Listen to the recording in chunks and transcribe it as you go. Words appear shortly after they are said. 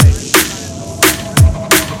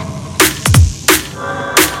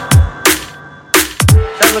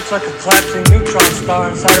looks like a collapsing neutron star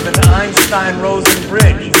inside of an Einstein-Rosen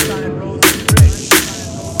bridge.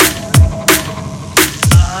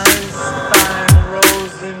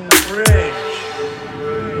 Einstein-Rosen bridge.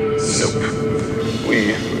 Nope.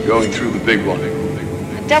 We're going through the big one.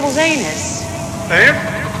 The devil's anus. Hey?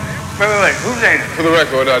 Wait, who's anus? For the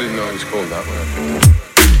record, I didn't know it was called that when I picked it.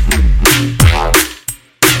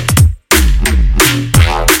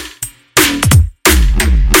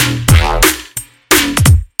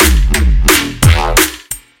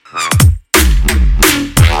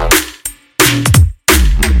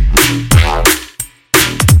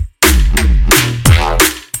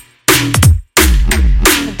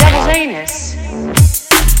 Anus.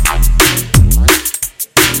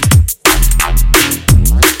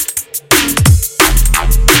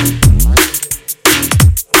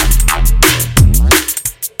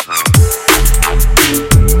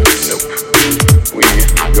 Nope.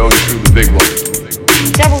 We're going through the big one.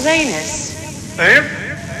 Devil's anus. Hey?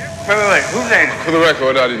 Wait, who's anus? For the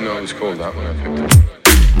record, I didn't know it was called that when I picked it.